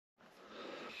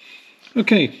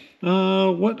Okay,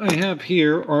 what I have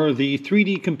here are the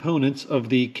 3D components of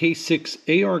the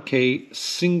K6ARK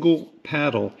Single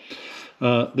paddle.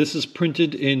 This is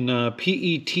printed in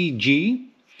PETG,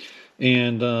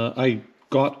 and I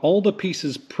got all the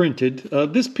pieces printed.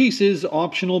 This piece is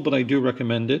optional, but I do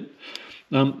recommend it.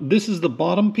 This is the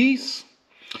bottom piece.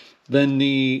 Then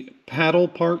the paddle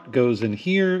part goes in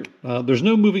here. There's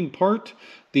no moving part.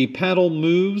 The paddle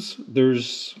moves.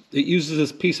 It uses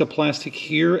this piece of plastic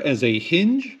here as a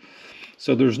hinge.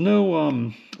 So there's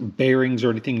no bearings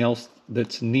or anything else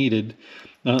that's needed.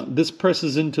 This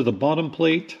presses into the bottom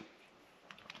plate,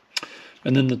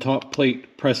 and then the top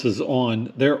plate presses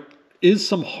on. There is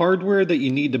some hardware that you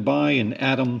need to buy, and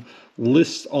Adam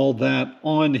lists all that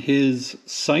on his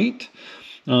site.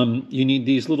 You need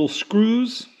these little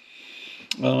screws.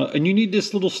 And you need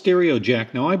this little stereo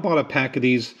jack. Now, I bought a pack of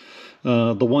these,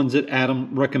 the ones that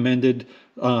Adam recommended.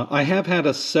 I have had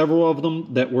several of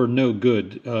them that were no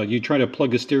good. You try to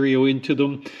plug a stereo into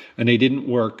them, and they didn't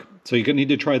work. So you're going to need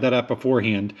to try that out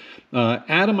beforehand.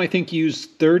 Adam, I think,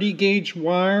 used 30 gauge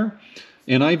wire,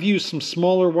 and I've used some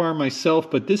smaller wire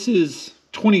myself, but this is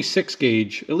 26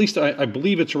 gauge. At least I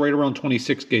believe it's right around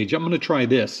 26 gauge. I'm going to try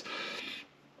this.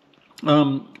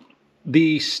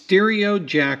 The stereo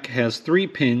jack has 3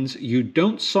 pins. You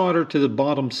don't solder to the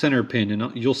bottom center pin,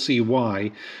 and you'll see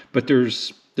why. But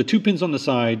there's the 2 pins on the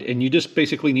side, and you just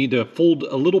basically need to fold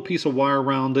a little piece of wire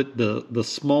around it. The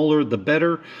smaller, the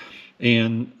better,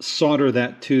 and solder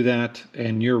that to that,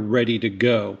 and you're ready to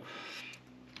go.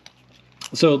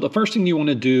 So the first thing you want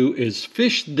to do is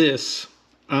fish this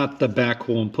at the back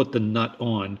hole and put the nut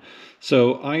on.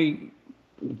 So I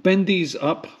bend these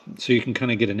up so you can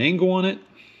kind of get an angle on it.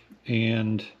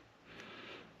 And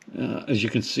as you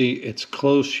can see, it's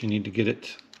close. You need to get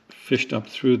it fished up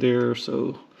through there.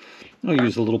 So I'll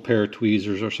use a little pair of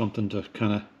tweezers or something to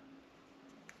kind of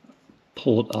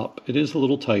pull it up. It is a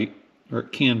little tight, or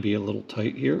it can be a little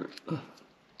tight here.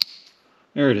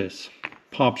 There it is.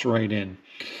 Pops right in.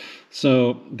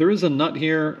 So there is a nut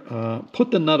here.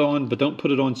 Put the nut on, but don't put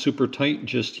it on super tight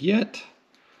just yet.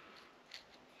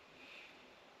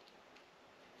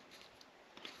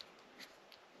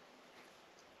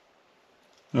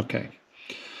 Okay,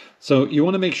 so you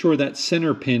want to make sure that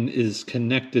center pin is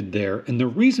connected there. And the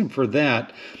reason for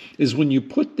that is when you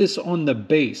put this on the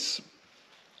base,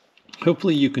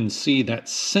 hopefully you can see that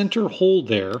center hole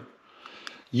there.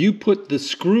 You put the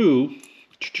screw,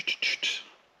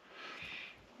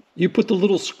 you put the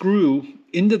little screw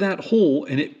into that hole,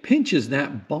 and it pinches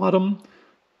that bottom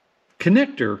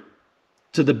connector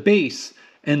to the base,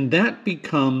 and that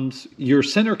becomes your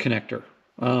center connector.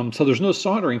 So there's no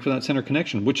soldering for that center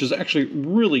connection, which is actually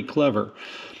really clever.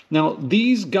 Now,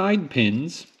 these guide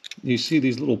pins, you see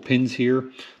these little pins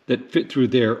here that fit through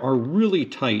there, are really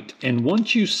tight. And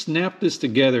once you snap this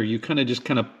together, you just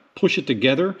push it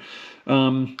together.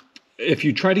 If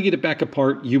you try to get it back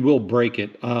apart, you will break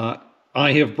it.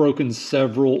 I have broken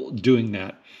several doing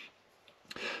that.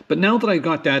 But now that I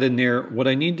got that in there, what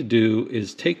I need to do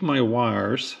is take my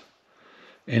wires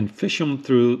and fish them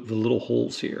through the little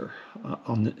holes here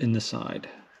in the side.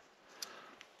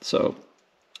 So,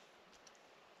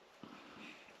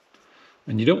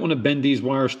 and you don't want to bend these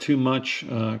wires too much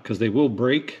because they will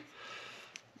break.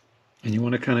 And you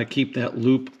want to kind of keep that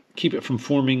loop, keep it from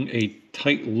forming a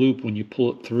tight loop when you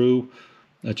pull it through.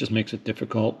 That just makes it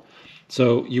difficult.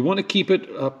 So you want to keep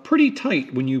it pretty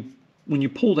tight when you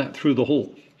pull that through the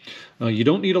hole. You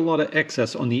don't need a lot of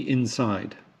excess on the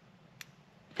inside.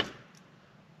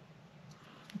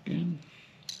 Again,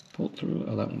 pull it through.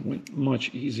 Oh, that one went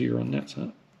much easier on that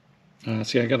side.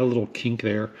 See, I got a little kink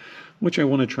there, which I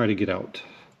want to try to get out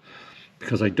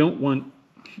because I don't want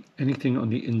anything on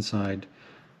the inside.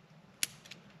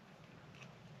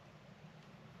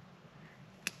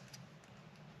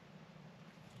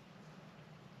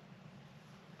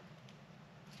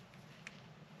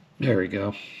 There we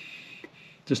go.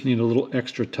 Just need a little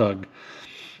extra tug.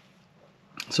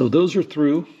 So those are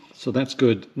through, so that's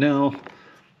good. Now,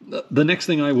 the next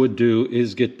thing I would do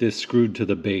is get this screwed to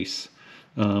the base.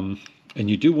 And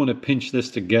you do want to pinch this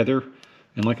together.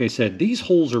 And like I said, these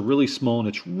holes are really small and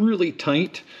it's really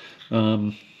tight.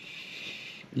 You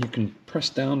can press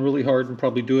down really hard and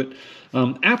probably do it.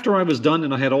 After I was done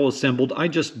and I had all assembled, I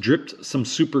just dripped some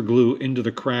super glue into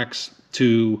the cracks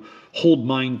to hold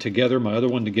mine together, my other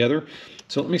one together.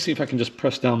 So let me see if I can just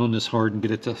press down on this hard and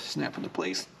get it to snap into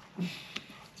place.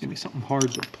 Give me something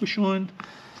hard to push on.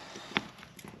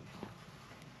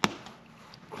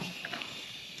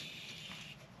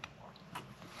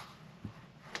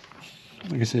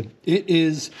 Like I said, it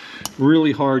is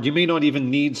really hard. You may not even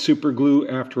need super glue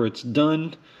after it's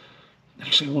done.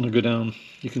 Actually, I want to go down.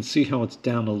 You can see how it's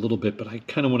down a little bit, but I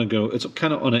kind of want to go, it's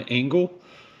kind of on an angle.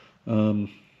 And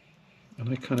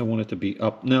I kind of want it to be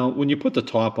up. Now, when you put the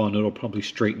top on, it'll probably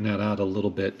straighten that out a little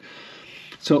bit.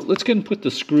 So let's go and put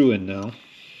the screw in now.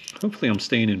 Hopefully I'm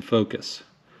staying in focus.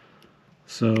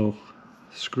 So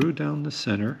screw down the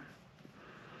center.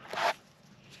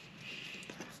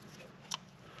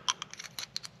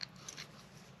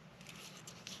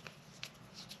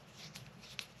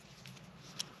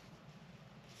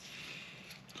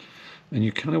 And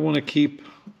you kind of want to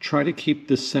try to keep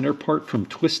this center part from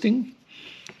twisting,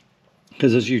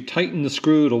 because as you tighten the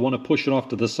screw, it'll want to push it off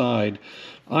to the side.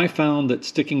 I found that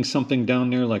sticking something down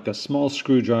there like a small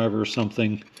screwdriver or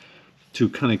something to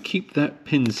kind of keep that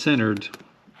pin centered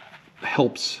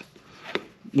helps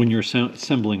when you're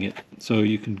assembling it. So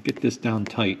you can get this down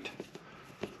tight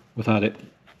without it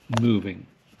moving.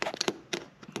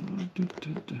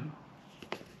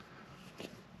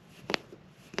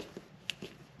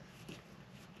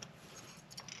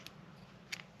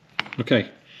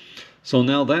 Okay, so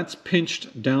now that's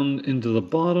pinched down into the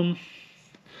bottom.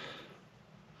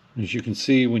 As you can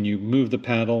see, when you move the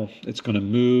paddle, it's going to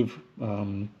move.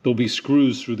 There'll be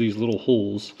screws through these little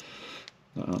holes.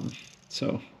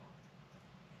 So,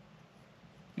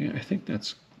 yeah, I think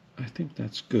that's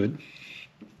good.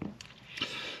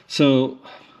 So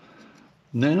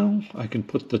now I can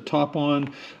put the top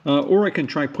on, or I can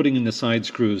try putting in the side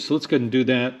screws. So let's go ahead and do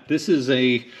that. This is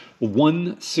a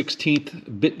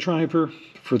 1/16 bit driver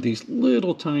for these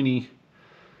little tiny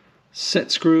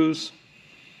set screws.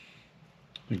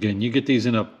 Again, you get these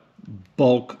in a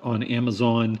bulk on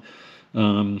Amazon.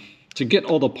 To get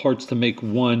all the parts to make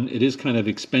one, it is kind of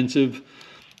expensive,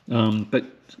 but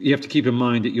you have to keep in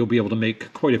mind that you'll be able to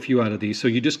make quite a few out of these. So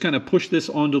you just kind of push this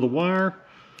onto the wire,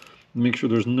 make sure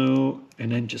there's no,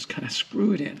 and then just kind of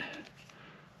screw it in.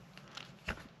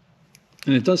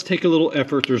 And it does take a little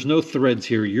effort. There's no threads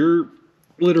here. You're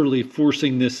literally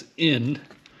forcing this in.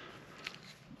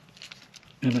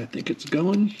 And I think it's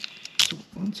going. So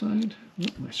one side. Oh,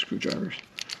 my screwdrivers.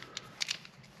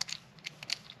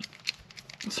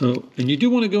 So, and you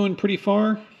do want to go in pretty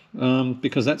far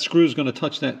because that screw is going to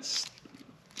touch that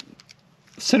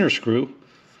center screw.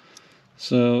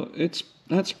 So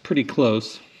that's pretty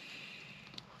close.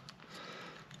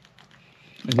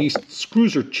 And these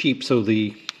screws are cheap, so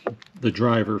the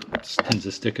driver tends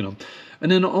to stick in them.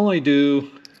 And then all I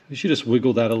do is you just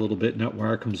wiggle that a little bit and that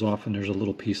wire comes off and there's a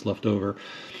little piece left over.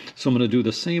 So I'm going to do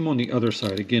the same on the other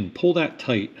side. Again, pull that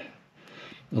tight,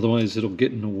 otherwise it'll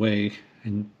get in the way.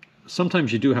 And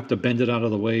sometimes you do have to bend it out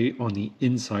of the way on the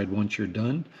inside once you're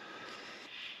done.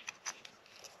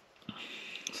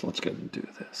 So let's go ahead and do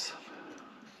this.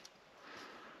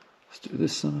 Let's do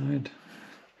this side.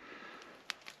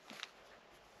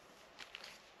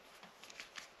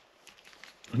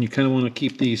 And you kind of want to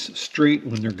keep these straight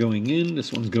when they're going in.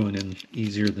 This one's going in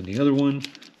easier than the other one.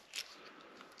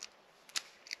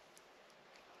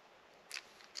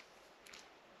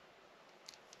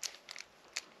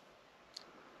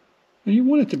 And you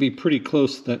want it to be pretty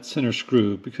close to that center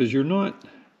screw because you're not,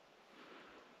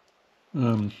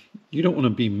 you don't want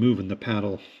to be moving the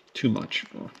paddle too much.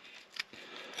 Oh,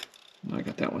 I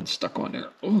got that one stuck on there.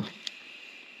 Oh.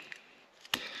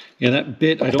 Yeah, that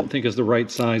bit I don't think is the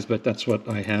right size, but that's what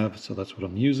I have, so that's what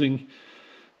I'm using.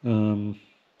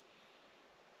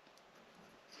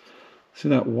 See,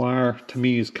 that wire to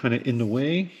me is kind of in the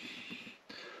way.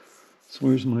 So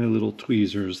where's my little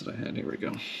tweezers that I had? Here we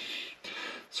go.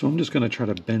 So I'm just going to try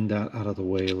to bend that out of the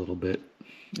way a little bit.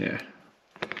 Yeah.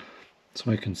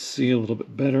 So I can see a little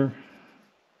bit better.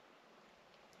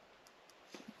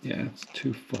 Yeah, it's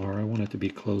too far. I want it to be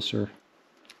closer.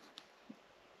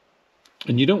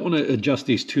 And you don't want to adjust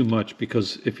these too much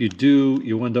because if you do,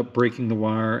 you end up breaking the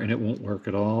wire and it won't work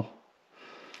at all.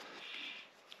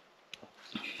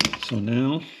 So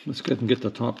now, let's go ahead and get the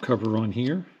top cover on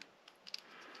here.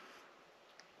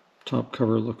 Top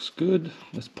cover looks good.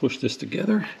 Let's push this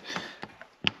together.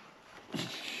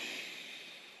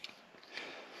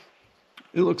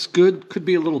 It looks good. Could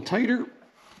be a little tighter.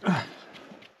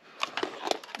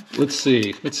 Let's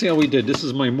see. Let's see how we did. This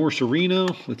is my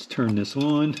Morserino. Let's turn this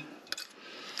on.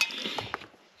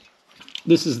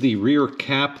 This is the rear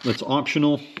cap that's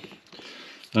optional.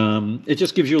 It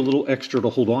just gives you a little extra to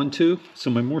hold on to. So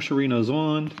my Morserino's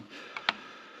on.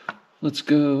 Let's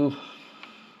go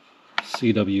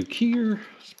CW keyer.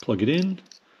 Let's plug it in.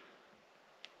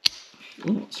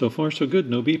 Oh, so far so good.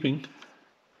 No beeping.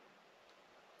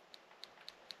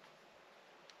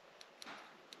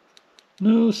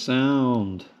 No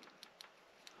sound.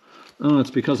 Oh,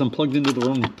 it's because I'm plugged into the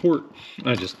wrong port.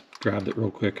 I just grabbed it real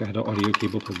quick. I had an audio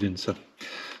cable plugged in. So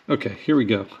Okay, here we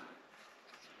go.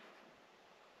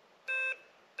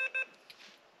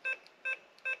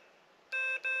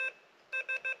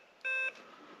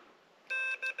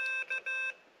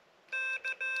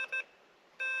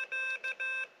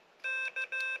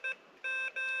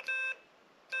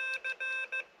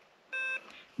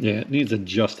 Yeah, it needs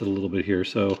adjusted a little bit here,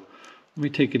 so let me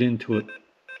take it into it.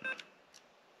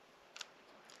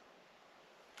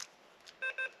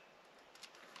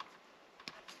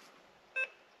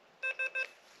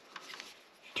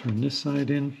 Turn this side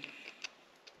in.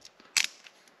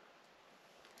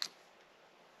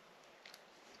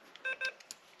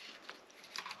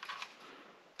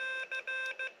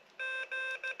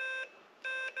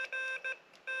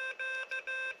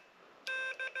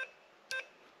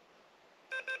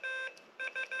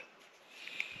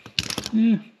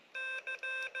 Yeah. A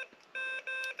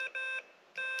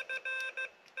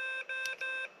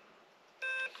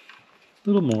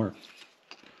little more.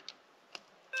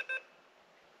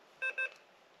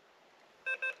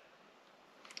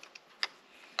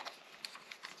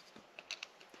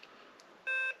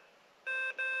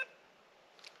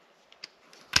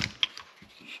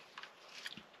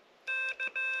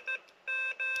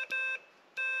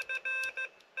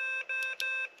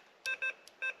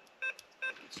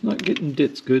 It's not getting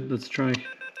dits good. Let's try.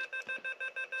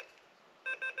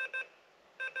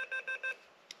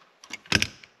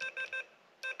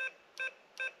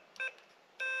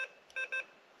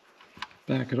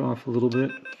 Back it off a little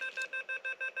bit.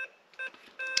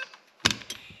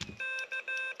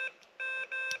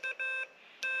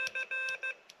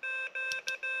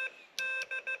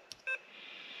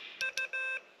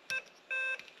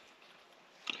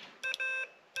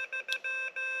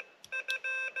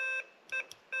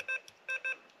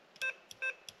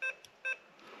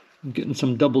 I'm getting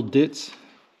some double dits.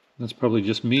 That's probably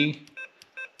just me.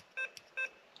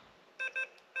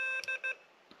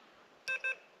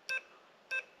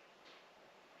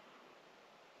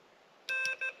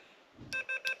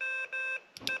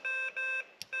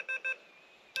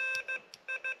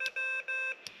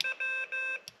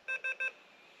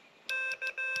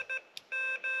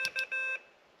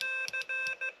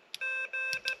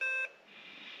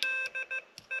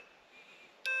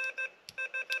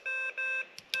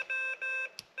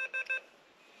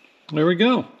 There we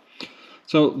go.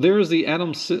 So there's the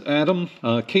Atom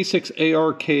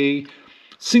K6ARK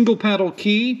single paddle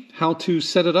key, how to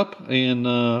set it up and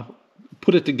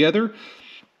put it together.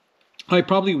 I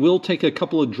probably will take a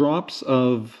couple of drops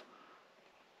of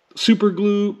super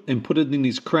glue and put it in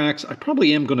these cracks. I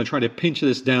probably am going to try to pinch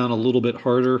this down a little bit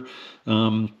harder,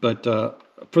 but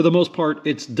for the most part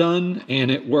it's done and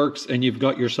it works, and you've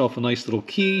got yourself a nice little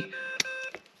key.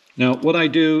 Now what I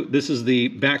do, this is the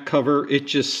back cover, it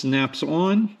just snaps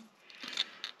on.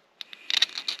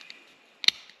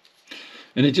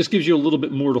 And it just gives you a little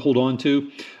bit more to hold on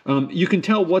to. You can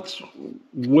tell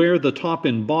where the top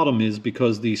and bottom is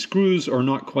because the screws are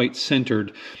not quite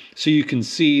centered. So you can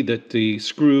see that the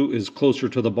screw is closer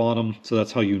to the bottom. So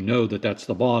that's how you know that that's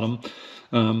the bottom.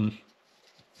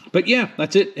 But yeah,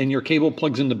 that's it. And your cable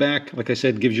plugs in the back. Like I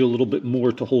said, gives you a little bit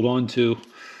more to hold on to.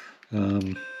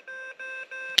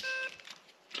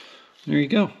 There you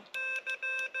go.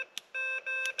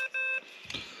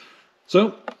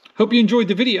 So, hope you enjoyed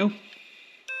the video.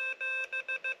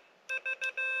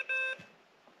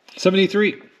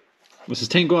 73. This is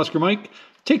Tango Oscar Mike.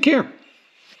 Take care.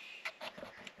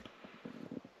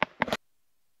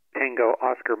 Tango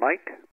Oscar Mike.